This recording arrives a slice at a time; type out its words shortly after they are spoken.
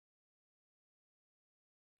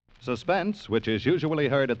Suspense, which is usually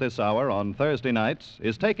heard at this hour on Thursday nights,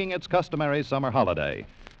 is taking its customary summer holiday.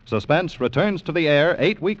 Suspense returns to the air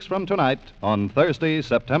 8 weeks from tonight on Thursday,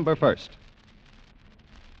 September 1st.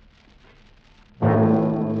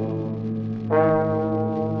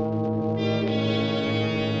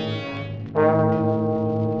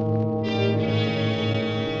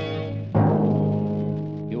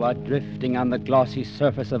 You are drifting on the glossy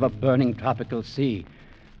surface of a burning tropical sea,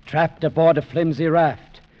 trapped aboard a flimsy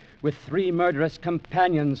raft, with 3 murderous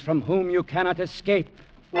companions from whom you cannot escape.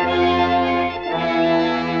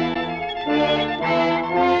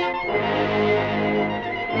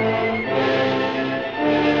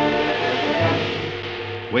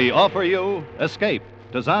 We offer you Escape,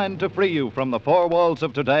 designed to free you from the 4 walls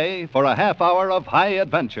of today for a half hour of high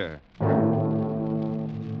adventure.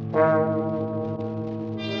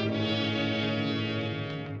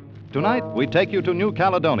 Tonight, we take you to New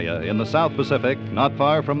Caledonia in the South Pacific, not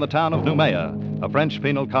far from the town of Noumea, a French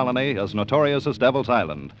penal colony as notorious as Devil's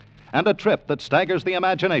Island, and a trip that staggers the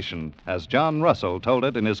imagination, as John Russell told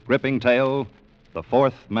it in his gripping tale, The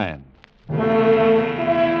Fourth Man. The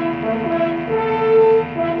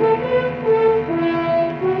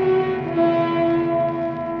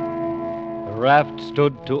raft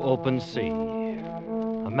stood to open sea.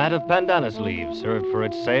 A mat of pandanus leaves served for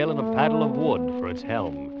its sail and a paddle of wood for its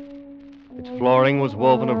helm. Its flooring was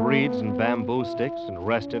woven of reeds and bamboo sticks and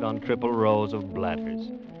rested on triple rows of bladders.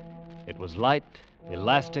 It was light,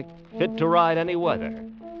 elastic, fit to ride any weather,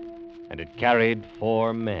 and it carried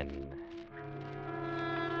 4 men.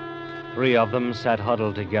 3 of them sat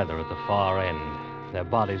huddled together at the far end. Their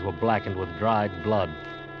bodies were blackened with dried blood.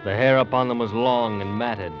 The hair upon them was long and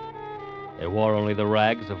matted. They wore only the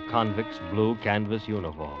rags of convicts' blue canvas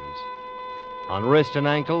uniforms. On wrist and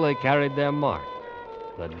ankle they carried their mark,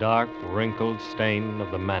 the dark, wrinkled stain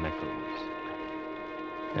of the manacles.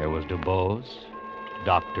 There was Dubose,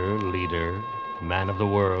 doctor, leader, man of the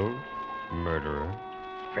world, murderer.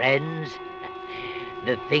 Friends,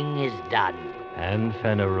 the thing is done. And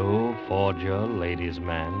Fenneru, forger, ladies'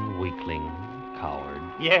 man, weakling, coward.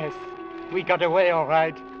 Yes, we got away all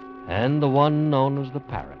right. And the one known as the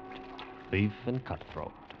Parrot, thief and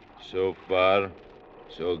cutthroat. So far,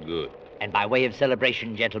 so good. And by way of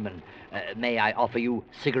celebration, gentlemen, may I offer you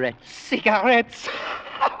cigarettes? Cigarettes?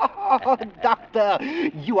 Oh, Doctor,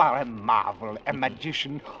 you are a marvel, a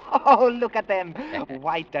magician. Oh, look at them,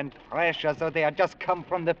 white and fresh as though they had just come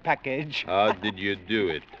from the package. How did you do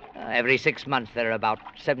it? Every 6 months there are about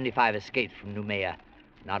 75 escapes from Noumea.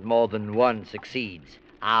 Not more than one succeeds.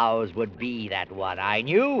 Ours would be that one, I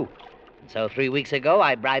knew. And so 3 weeks ago,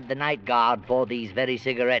 I bribed the night guard for these very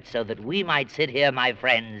cigarettes so that we might sit here, my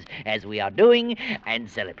friends, as we are doing, and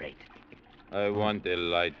celebrate. I want a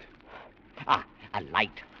light. Ah, a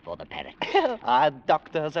light for the Parrot. Our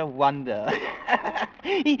doctor's a wonder.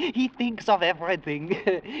 He thinks of everything.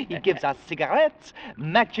 He gives us cigarettes,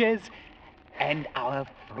 matches, and our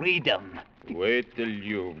freedom. Wait till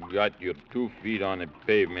you've got your 2 feet on the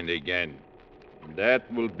pavement again.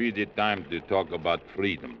 That will be the time to talk about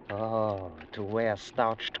freedom. Oh, to wear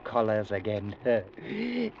starched collars again.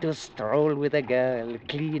 To stroll with a girl,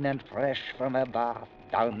 clean and fresh from her bath,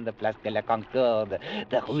 down the Place de la Concorde,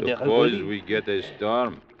 the Rue de Suppose Rivoli. we get a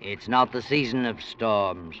storm. It's not the season of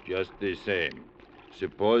storms. Just the same.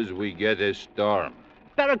 Suppose we get a storm.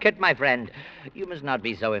 Parakeet, my friend, you must not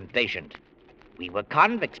be so impatient. We were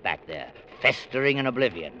convicts back there, festering in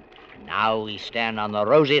oblivion. Now we stand on the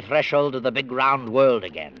rosy threshold of the big round world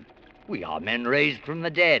again. We are men raised from the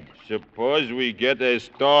dead. Suppose we get a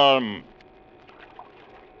storm.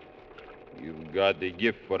 You've got the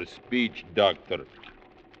gift for speech, Doctor.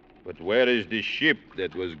 But where is the ship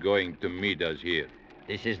that was going to meet us here?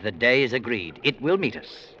 This is the day as agreed. It will meet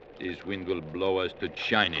us. This wind will blow us to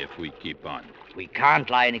China if we keep on. We can't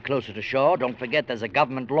lie any closer to shore. Don't forget there's a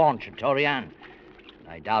government launch at Torian.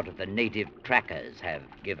 I doubt if the native trackers have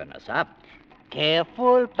given us up.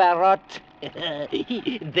 Careful, Parrot.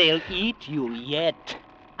 They'll eat you yet.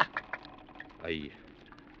 I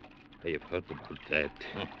have heard about that.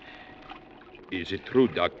 Is it true,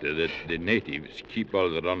 Doctor, that the natives keep all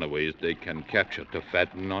the runaways they can capture to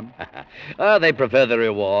fatten on? They prefer the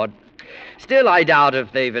reward. Still, I doubt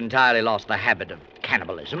if they've entirely lost the habit of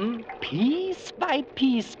cannibalism. Piece by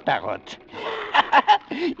piece, Parrot.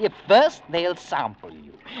 First, they'll sample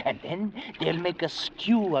you, and then they'll make a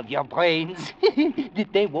stew of your brains.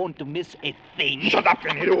 They won't miss a thing. Shut up,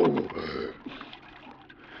 you!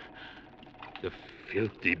 The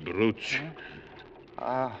filthy brutes.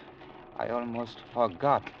 I almost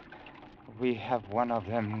forgot. We have one of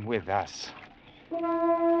them with us.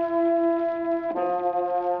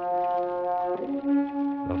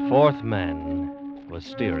 The fourth man was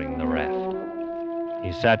steering the raft.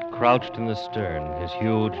 He sat crouched in the stern, his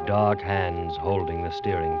huge dark hands holding the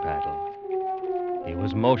steering paddle. He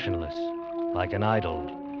was motionless, like an idol,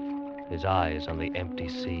 his eyes on the empty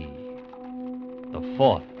sea. The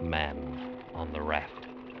fourth man on the raft.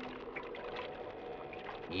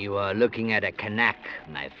 You are looking at a Kanak,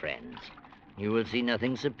 my friends. You will see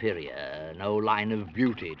nothing superior, no line of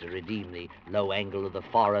beauty to redeem the low angle of the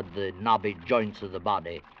forehead, the knobby joints of the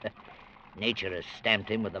body. Nature has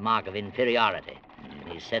stamped him with the mark of inferiority, and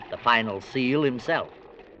he's set the final seal himself,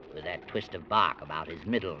 with that twist of bark about his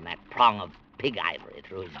middle and that prong of pig ivory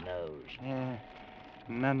through his nose.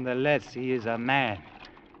 Nonetheless, he is a man.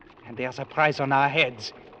 And there's a price on our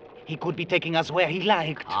heads. He could be taking us where he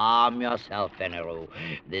liked. Calm yourself, Veneru.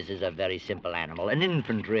 This is a very simple animal, an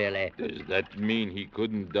infant, really. Does that mean he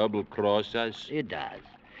couldn't double-cross us? It does.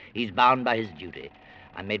 He's bound by his duty.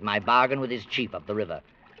 I made my bargain with his chief up the river,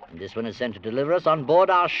 and this one is sent to deliver us on board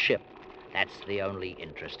our ship. That's the only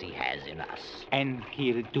interest he has in us. And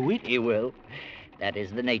he'll do it? He will. That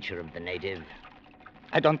is the nature of the native.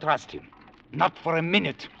 I don't trust him. Not for a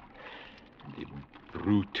minute. The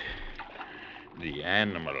brute. The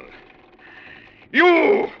animal.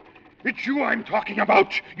 You! It's you I'm talking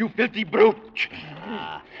about, you filthy brute!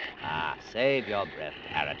 Save your breath,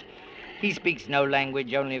 Parrot. He speaks no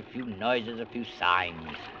language, only a few noises, a few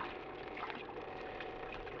signs.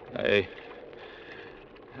 I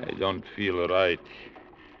don't feel right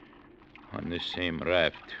on the same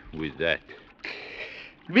raft with that.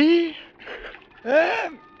 Me?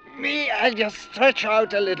 Me, I'll just stretch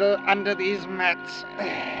out a little under these mats.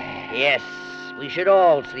 Yes, we should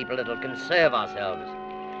all sleep a little, conserve ourselves.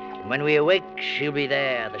 And when we awake, she'll be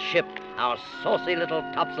there, the ship, our saucy little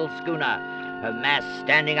topsail schooner, her mast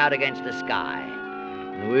standing out against the sky.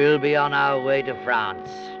 And we'll be on our way to France.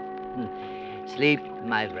 Sleep,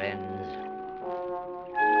 my friends.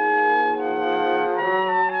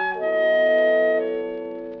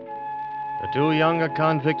 The two younger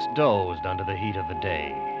convicts dozed under the heat of the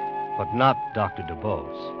day, but not Dr.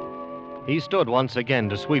 DuBose. He stood once again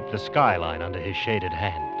to sweep the skyline under his shaded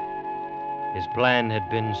hand. His plan had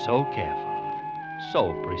been so careful,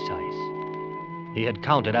 so precise. He had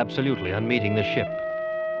counted absolutely on meeting the ship.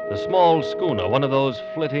 The small schooner, one of those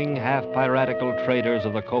flitting, half-piratical traders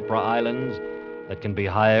of the Copra Islands that can be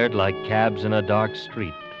hired like cabs in a dark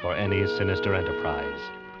street for any sinister enterprise.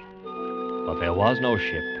 But there was no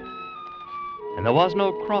ship, and there was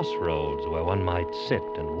no crossroads where one might sit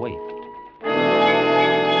and wait.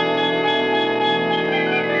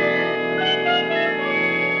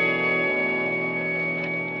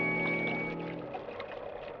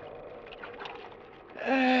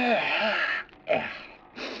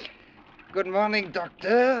 Good morning,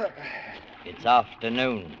 Doctor. It's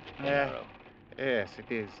afternoon. Yes, it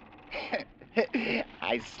is.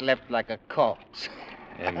 I slept like a corpse.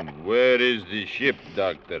 And where is the ship,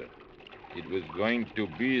 Doctor? It was going to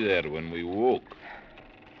be there when we woke.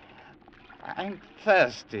 I'm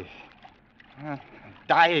thirsty.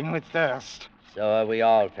 Dying with thirst. So are we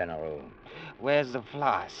all, Fenneru. Where's the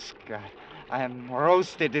flask? I am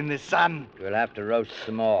roasted in the sun. We'll have to roast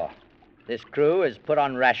some more. This crew is put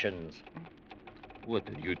on rations. What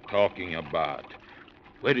are you talking about?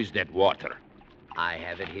 Where is that water? I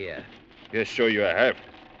have it here. Yes, so you have.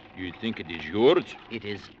 You think it is yours? It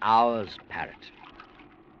is ours, Parrot.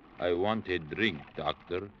 I want a drink,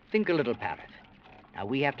 Doctor. Think a little, Parrot. Now,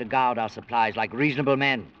 we have to guard our supplies like reasonable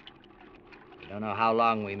men. We don't know how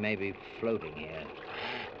long we may be floating here.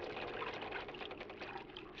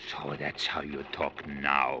 So that's how you talk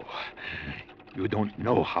now. You don't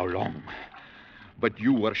know how long. But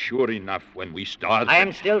you were sure enough when we started. I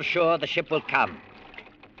am still sure the ship will come.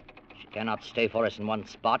 She cannot stay for us in one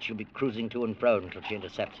spot. She'll be cruising to and fro until she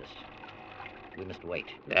intercepts us. We must wait.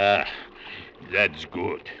 That's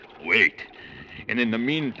good. Wait. And in the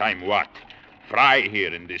meantime, what? Fry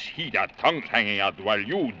here in this heat, our tongues hanging out, while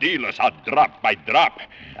you deal us out drop by drop.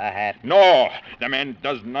 Perhaps. No, the man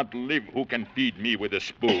does not live who can feed me with a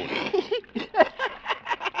spoon.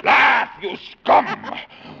 Laugh, you scum!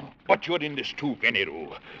 But you're in this too,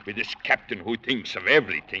 Veneru, with this captain who thinks of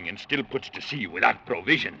everything and still puts to sea without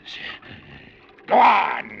provisions. Go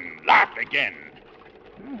on, laugh again.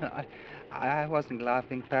 I wasn't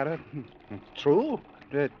laughing, Parrot. True.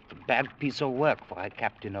 A bad piece of work for a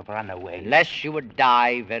captain of runaways. Unless you would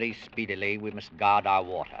die very speedily, we must guard our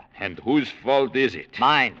water. And whose fault is it?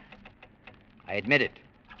 Mine. I admit it.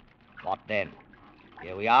 What then?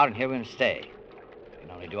 Here we are, and here we must stay. We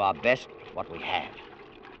can only do our best with what we have.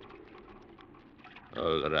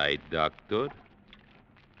 All right, Doctor.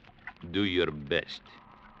 Do your best.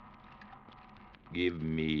 give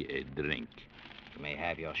me a drink. You may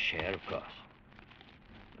have your share, of course.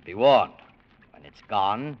 But be warned, when it's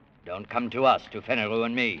gone, don't come to us, to Fenneru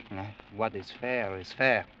and me. What is fair is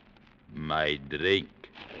fair. My drink.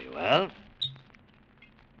 Very well.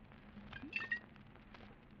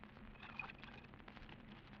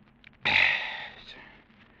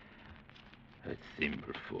 A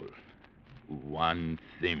thimbleful. 1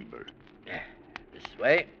 thimble. This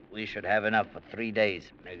way, we should have enough for 3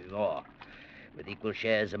 days, maybe more, with equal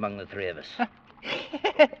shares among the 3 of us.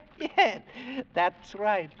 Yes, that's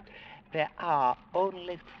right. There are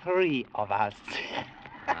only 3 of us.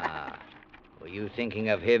 Were you thinking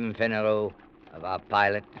of him, Fenneru, of our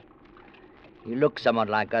pilot? He looks somewhat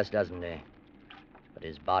like us, doesn't he? But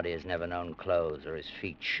his body has never known clothes or his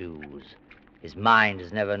feet shoes. His mind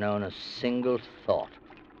has never known a single thought.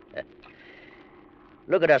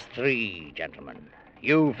 Look at us 3, gentlemen.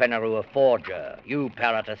 You, Fenneru, a forger. You,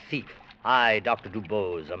 Parrot, a thief. I, Dr.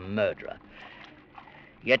 Dubose, a murderer.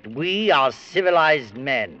 Yet we are civilized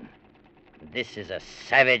men. This is a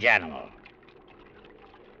savage animal.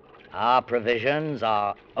 Our provisions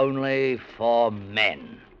are only for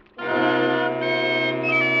men.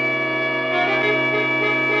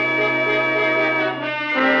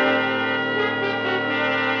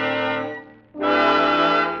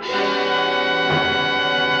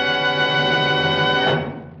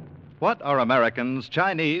 What are Americans,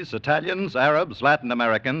 Chinese, Italians, Arabs, Latin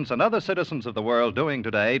Americans, and other citizens of the world doing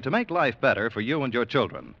today to make life better for you and your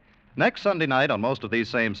children? Next Sunday night on most of these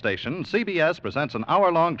same stations, CBS presents an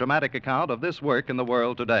hour-long dramatic account of this work in the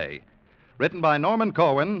world today. Written by Norman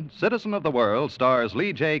Corwin, Citizen of the World stars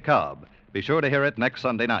Lee J. Cobb. Be sure to hear it next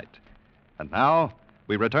Sunday night. And now,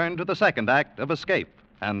 we return to the second act of Escape,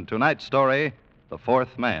 and tonight's story, The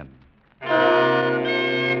Fourth Man.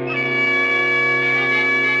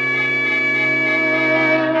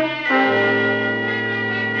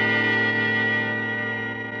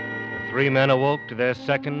 The 3 men awoke to their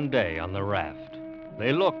second day on the raft.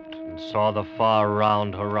 They looked and saw the far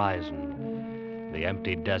round horizon, the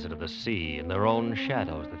empty desert of the sea, and their own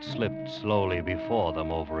shadows that slipped slowly before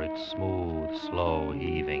them over its smooth, slow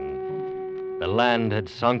heaving. The land had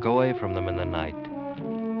sunk away from them in the night.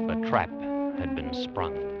 The trap had been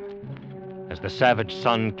sprung. As the savage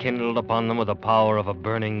sun kindled upon them with the power of a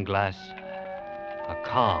burning glass, a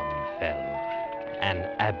calm fell, an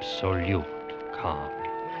absolute calm.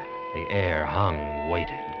 The air hung,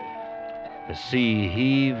 waited. The sea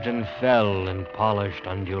heaved and fell in polished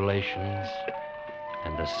undulations,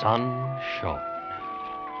 and the sun shone.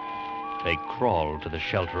 They crawled to the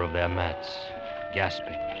shelter of their mats,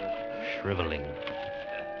 gasping, shriveling,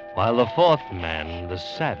 while the 4th man, the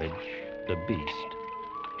savage, the beast,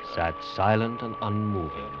 sat silent and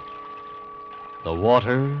unmoving. The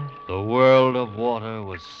water, the world of water,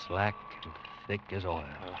 was slack and thick as oil.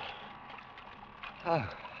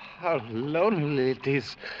 How lonely it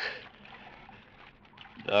is.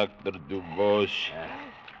 Dr. Dubose,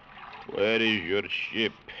 where is your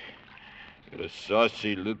ship? Your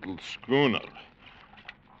saucy little schooner.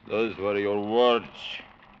 Those were your words.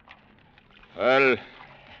 Well,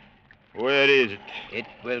 where is it? It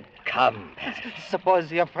will come.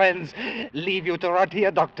 Suppose your friends leave you to rot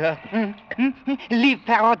here, Doctor. Leave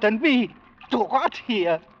Parrot and me to rot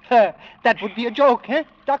here. That would be a joke, eh,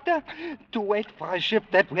 Doctor? To wait for a ship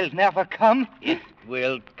that will never come? It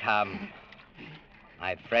will come.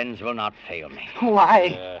 My friends will not fail me.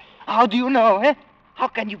 Why? How do you know, eh? How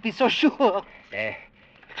can you be so sure? There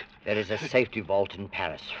is a safety vault in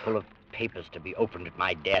Paris full of papers to be opened at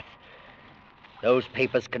my death. Those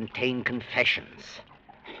papers contain confessions.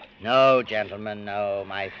 No, gentlemen, no.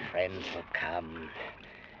 My friends will come.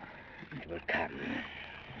 They will come.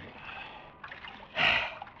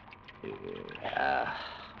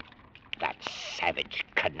 That savage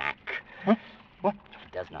Kanak. Huh? What?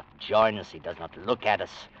 He does not join us. He does not look at us.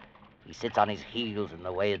 He sits on his heels in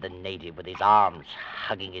the way of the native, with his arms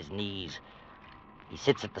hugging his knees. He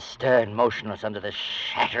sits at the stern, motionless under the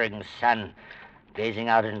shattering sun, gazing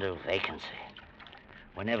out into vacancy.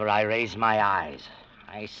 Whenever I raise my eyes,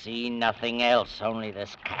 I see nothing else, only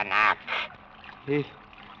this Kanak. He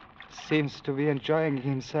seems to be enjoying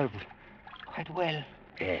himself quite well.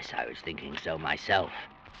 Yes, I was thinking so myself.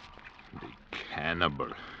 The cannibal.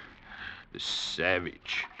 The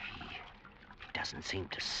savage. He doesn't seem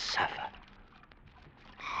to suffer.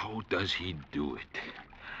 How does he do it?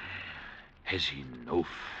 Has he no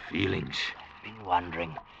feelings? Been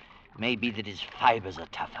wondering. Maybe that his fibers are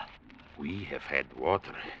tougher. We have had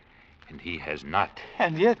water, and he has not.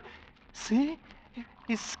 And yet, see?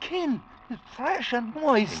 His skin is fresh and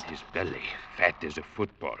moist. And his belly, fat as a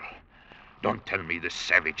football. Don't tell me this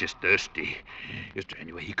savage is thirsty. Is there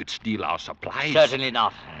any way he could steal our supplies? Certainly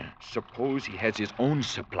not. Suppose he has his own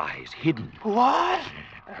supplies hidden. What?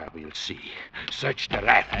 We'll see. Search the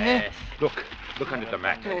raft. Yes. Look under the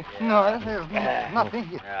mat. No, there's nothing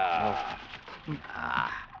here.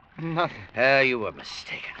 Nothing. You were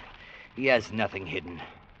mistaken. He has nothing hidden.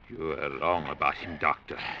 You are wrong about him,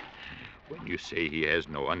 Doctor. When you say he has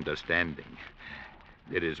no understanding,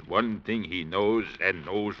 there is one thing he knows and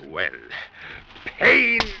knows well.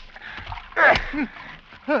 Pain!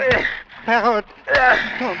 Herbert,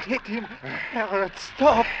 don't hit him. Herbert,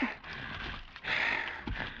 stop.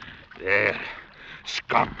 There,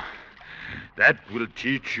 scum. That will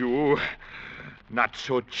teach you. Not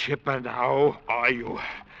so chipper now, are you?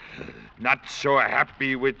 Not so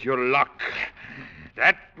happy with your luck.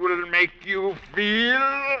 That will make you feel...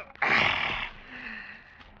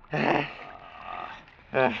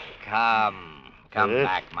 Come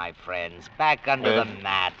back, my friends. Back under the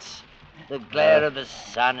mats. The glare of the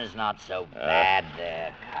sun is not so bad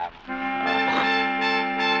there. Come.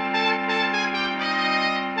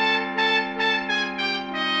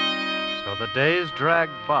 So the days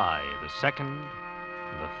dragged by, the second,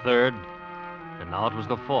 the third, and now it was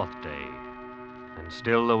the fourth day. And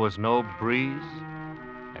still there was no breeze,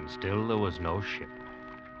 and still there was no ship.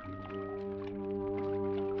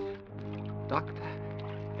 Doctor,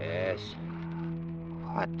 Yes,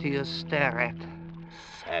 what do you stare at?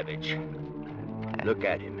 savage. Look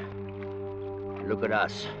at him. Look at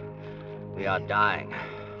us. We are dying.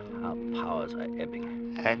 Our powers are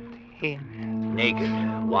ebbing. And him? Naked,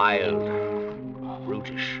 wild,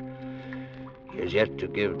 brutish. He has yet to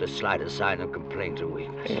give the slightest sign of complaint or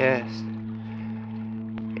weakness. Yes.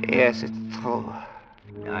 Yes, it's true.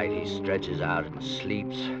 Night he stretches out and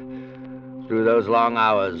sleeps. Through those long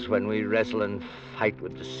hours when we wrestle and fight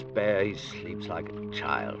with despair, he sleeps like a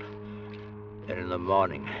child. Then in the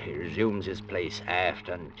morning, he resumes his place aft,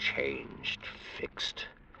 unchanged, fixed.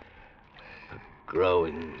 A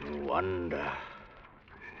growing wonder.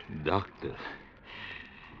 Doctor,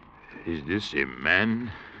 is this a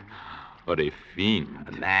man or a fiend?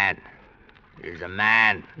 A man. It is a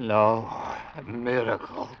man. No, a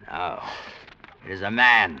miracle. No, it is a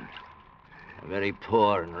man. A very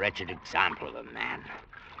poor and wretched example of a man.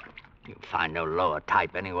 You'll find no lower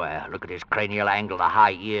type anywhere. Look at his cranial angle, the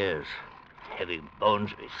high ears. Heavy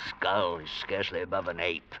bones of his skull. He's scarcely above an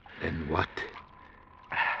ape. Then what?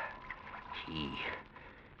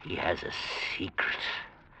 He has a secret.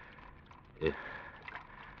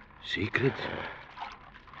 Secret?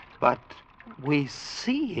 But we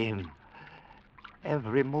see him.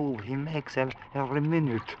 Every move he makes, every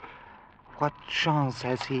minute. What chance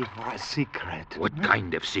has he for a secret? What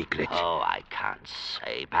kind of secret? Oh, I can't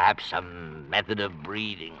say. Perhaps some method of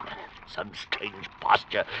breathing. Some strange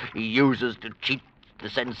posture he uses to cheat the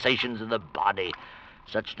sensations of the body.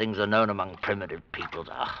 Such things are known among primitive peoples.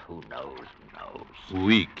 Who knows? Who knows?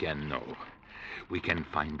 We can know. We can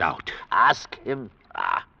find out. Ask him?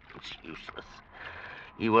 It's useless.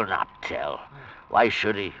 He will not tell. Why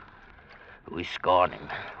should he? We scorn him.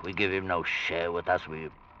 We give him no share with us. We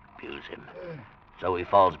abuse him. So he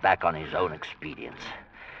falls back on his own expedients.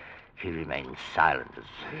 He remains silent as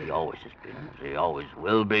he always has been, as he always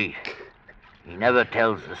will be. He never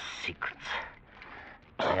tells the secrets.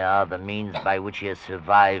 They are the means by which he has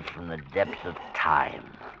survived from the depths of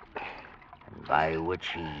time, and by which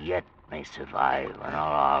he yet may survive when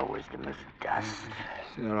all our wisdom is dust.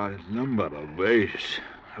 There are a number of ways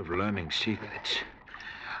of learning secrets.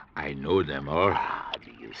 I know them all.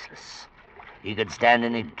 Useless. He could stand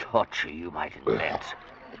any torture you might invent.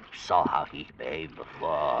 You saw how he behaved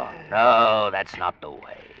before. No, that's not the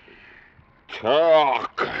way.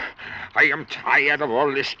 Talk. I am tired of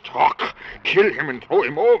all this talk. Kill him and throw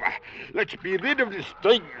him over. Let's be rid of this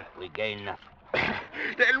thing. We gain nothing.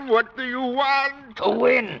 Then what do you want? To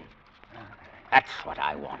win. That's what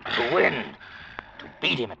I want. To win. To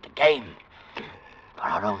beat him at the game. For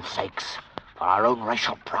our own sakes. For our own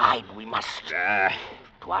racial pride, we must. To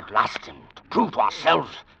outlast him. To prove to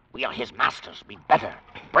ourselves we are his masters. Be better.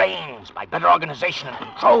 Brains by better organization and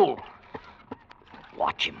control.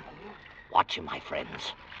 Watch him. Watch him, my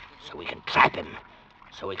friends. So we can trap him.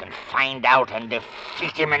 So we can find out and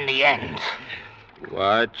defeat him in the end.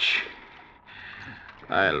 Watch.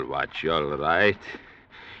 I'll watch you all right.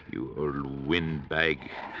 You old windbag.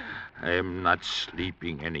 I am not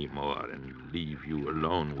sleeping anymore and leave you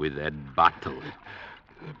alone with that bottle.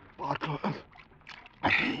 Bottle.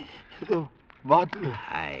 The bottle.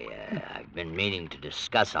 I've been meaning to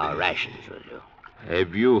discuss our rations with you.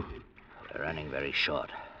 Have you? We're running very short.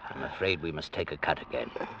 I'm afraid we must take a cut again.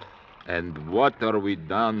 And what are we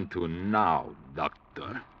down to now,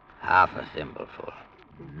 Doctor? Half a thimbleful.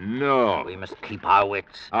 No. We must keep our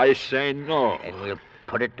wits. I say no. And we'll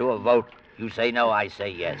put it to a vote. You say no, I say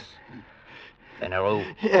yes. Fenneru.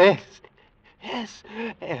 Yes.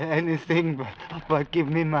 Anything but give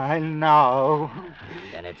me mine now.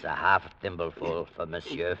 Then it's a half thimbleful for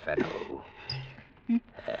Monsieur Fenneru.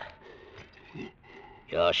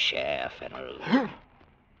 Your share, Fenneru.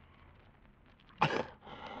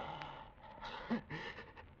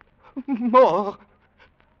 More,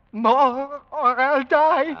 or I'll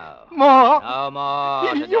die. No. More. No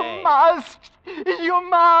more today. You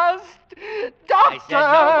must. Doctor! I said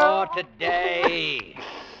no more today.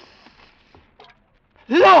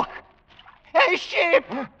 Look! A ship!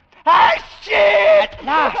 A ship! At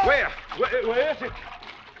last! Where is it?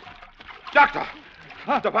 Doctor!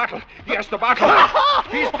 The bottle! Yes, the bottle!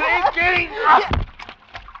 He's drinking!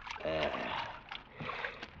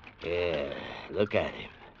 Yeah, look at him.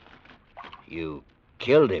 You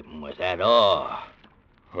killed him with that oar.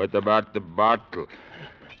 What about the bottle?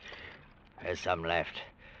 There's some left.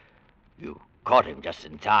 You caught him just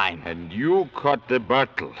in time. And you caught the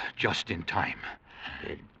bottle just in time.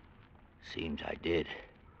 It seems I did.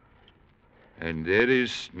 And there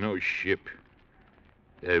is no ship.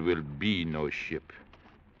 There will be no ship.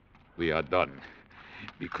 We are done.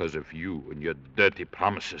 Because of you and your dirty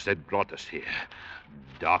promises that brought us here.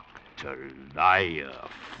 Doctor, liar,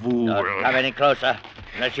 fool. Don't come any closer,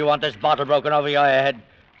 unless you want this bottle broken over your head.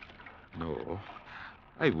 No,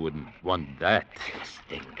 I wouldn't want that. Just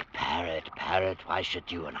think, Parrot, why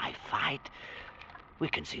should you and I fight? We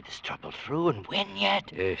can see this trouble through and win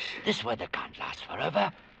yet. Yes. This weather can't last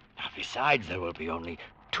forever. Now, besides, there will be only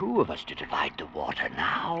two of us to divide the water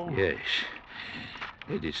now. Yes.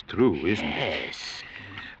 It is true, isn't it? Yes.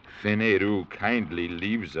 Fenneru kindly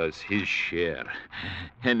leaves us his share,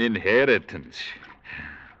 an inheritance.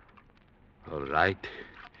 All right.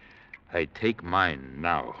 I take mine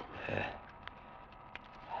now.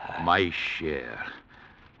 My share.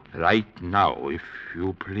 Right now, if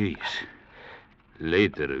you please.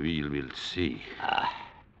 Later we will see.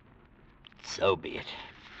 So be it.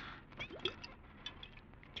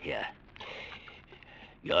 Here.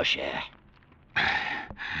 Your share.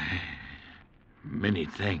 Many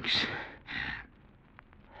thanks.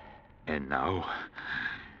 And now,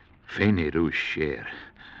 Fenneru's share.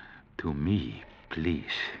 To me,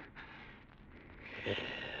 please.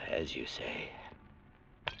 As you say.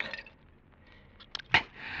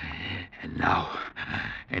 And now,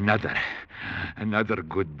 another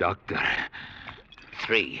good doctor.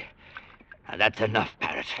 3. Now, that's enough,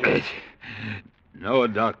 Parrot. No,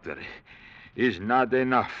 doctor. Is not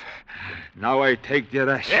enough. Now I take the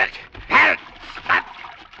rest. Parrot, stop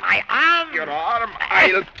my arm. Your arm,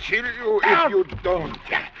 I'll kill you if you don't.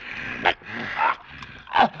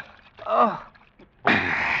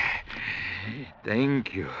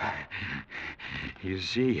 Thank you. You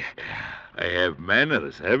see, I have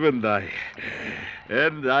manners, haven't I?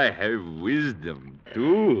 And I have wisdom,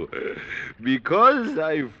 too. Because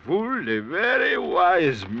I fooled a very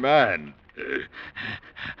wise man.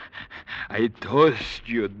 I toast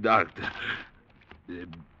you, Doctor. The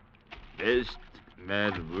best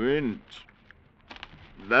man wins.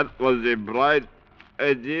 That was a bright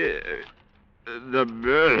idea. The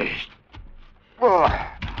best.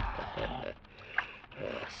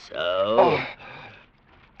 So,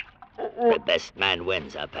 the best man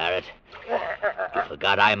wins, huh, Parrot? You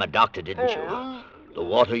forgot I am a doctor, didn't you? The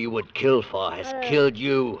water you would kill for has killed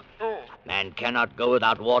you. Man cannot go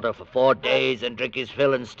without water for 4 days and drink his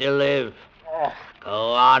fill and still live.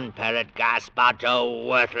 Go on, Parrot, gasp out your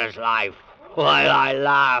worthless life while I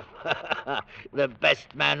laugh. The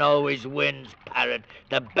best man always wins, Parrot.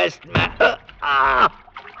 The best man...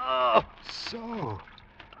 So,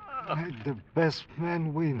 the best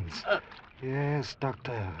man wins. Yes,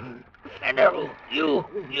 Doctor. Fenneru, you...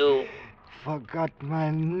 Forgot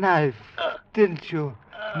my knife, didn't you?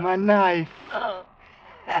 My knife.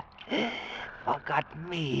 Forgot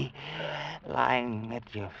me, lying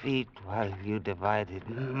at your feet while you divided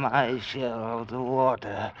my share of the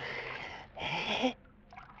water.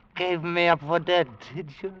 Gave me up for dead, did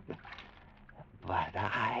you? But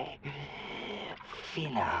I,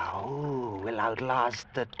 Fenneru, will outlast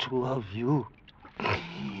the two of you.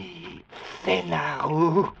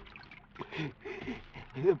 Fenneru,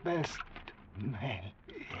 the best man,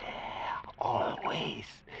 always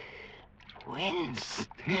wins.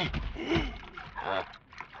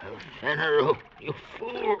 Fenneru, you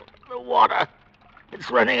fool. The water. It's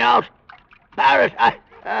running out. Parrot,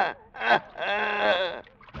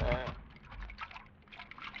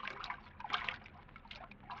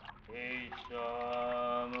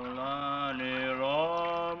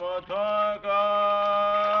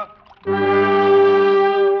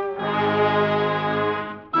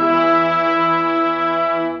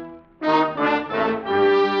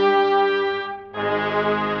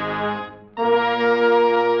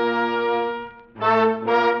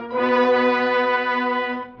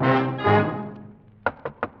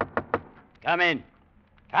 Come in.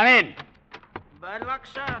 Come in. Bad luck,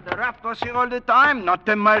 sir. The raft was here all the time, not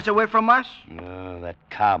 10 miles away from us. Oh, that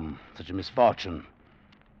calm. Such a misfortune.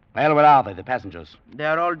 Well, where are they, the passengers?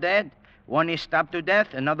 They're all dead. One is stabbed to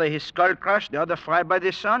death, another his skull crushed, the other fried by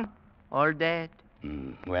the sun. All dead.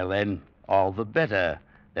 Well, then, all the better.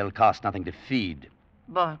 They'll cost nothing to feed.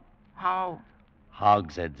 But how?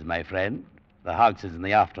 Hogsheads, my friend. The hogsheads in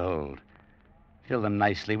the afterhold. Fill them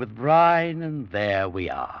nicely with brine, and there we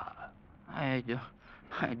are. I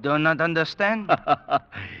do not understand.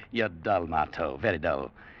 You're dull, Marteau. Very dull.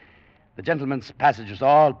 The gentleman's passage was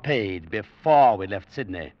all paid before we left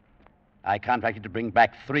Sydney. I contracted to bring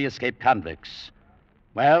back 3 escaped convicts.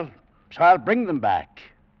 Well, so I'll bring them back.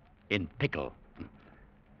 In pickle.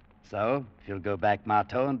 So, if you'll go back,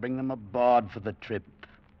 Marteau, and bring them aboard for the trip,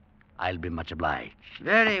 I'll be much obliged.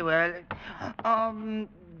 Very well.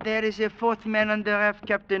 There is a 4th man on the raft,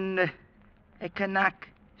 Captain. A Canuck.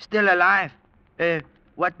 Still alive.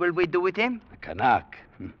 What will we do with him? A Canuck?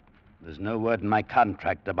 There's no word in my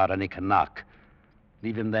contract about any Canuck.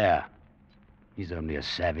 Leave him there. He's only a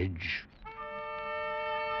savage.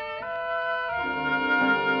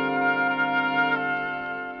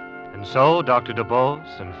 And so Dr.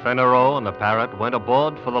 DuBose and Fennereau and the Parrot went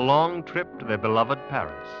aboard for the long trip to their beloved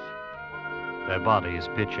Paris, their bodies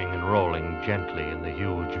pitching and rolling gently in the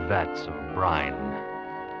huge vats of brine.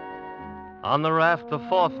 On the raft, the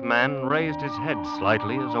 4th man raised his head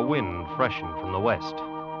slightly as a wind freshened from the west.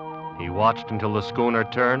 He watched until the schooner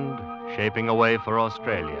turned, shaping away for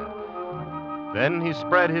Australia. Then he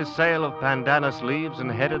spread his sail of pandanus leaves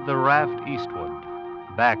and headed the raft eastward,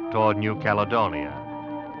 back toward New Caledonia,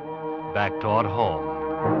 back toward home.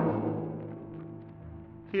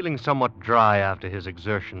 Feeling somewhat dry after his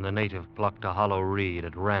exertion, the native plucked a hollow reed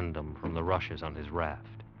at random from the rushes on his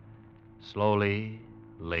raft. Slowly,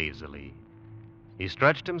 lazily, he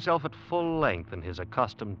stretched himself at full length in his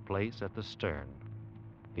accustomed place at the stern.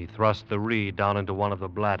 He thrust the reed down into one of the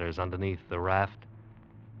bladders underneath the raft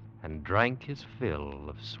and drank his fill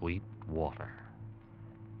of sweet water.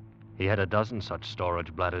 He had a dozen such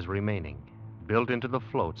storage bladders remaining, built into the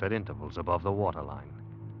floats at intervals above the waterline,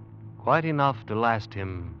 quite enough to last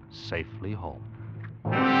him safely home.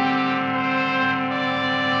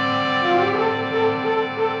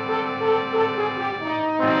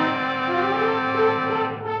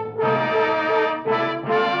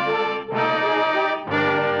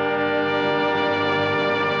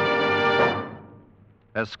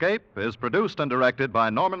 Escape is produced and directed by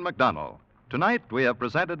Norman MacDonnell. Tonight we have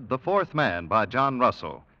presented The 4th Man by John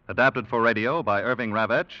Russell, adapted for radio by Irving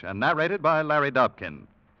Ravech and narrated by Larry Dobkin.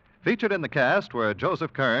 Featured in the cast were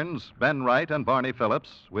Joseph Kearns, Ben Wright, and Barney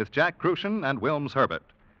Phillips, with Jack Crucian and Wilms Herbert.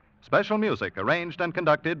 Special music arranged and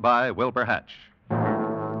conducted by Wilbur Hatch.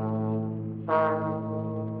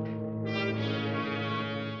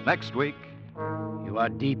 Next week, You are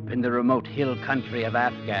deep in the remote hill country of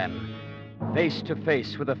Afghan, face to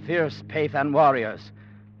face with the fierce Pathan warriors,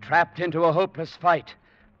 trapped into a hopeless fight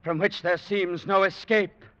from which there seems no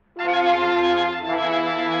escape.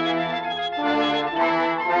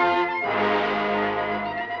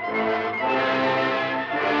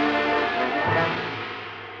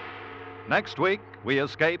 Next week, we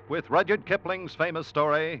escape with Rudyard Kipling's famous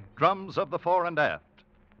story, Drums of the Fore and Aft.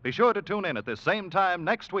 Be sure to tune in at this same time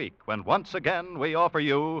next week when once again we offer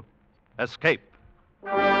you Escape.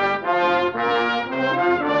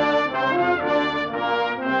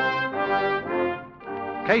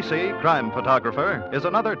 Casey, crime photographer, is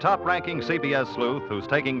another top-ranking CBS sleuth who's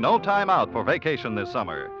taking no time out for vacation this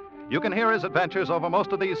summer. You can hear his adventures over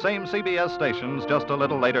most of these same CBS stations just a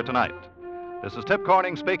little later tonight. This is Tip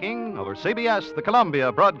Corning speaking over CBS, the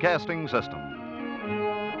Columbia Broadcasting System.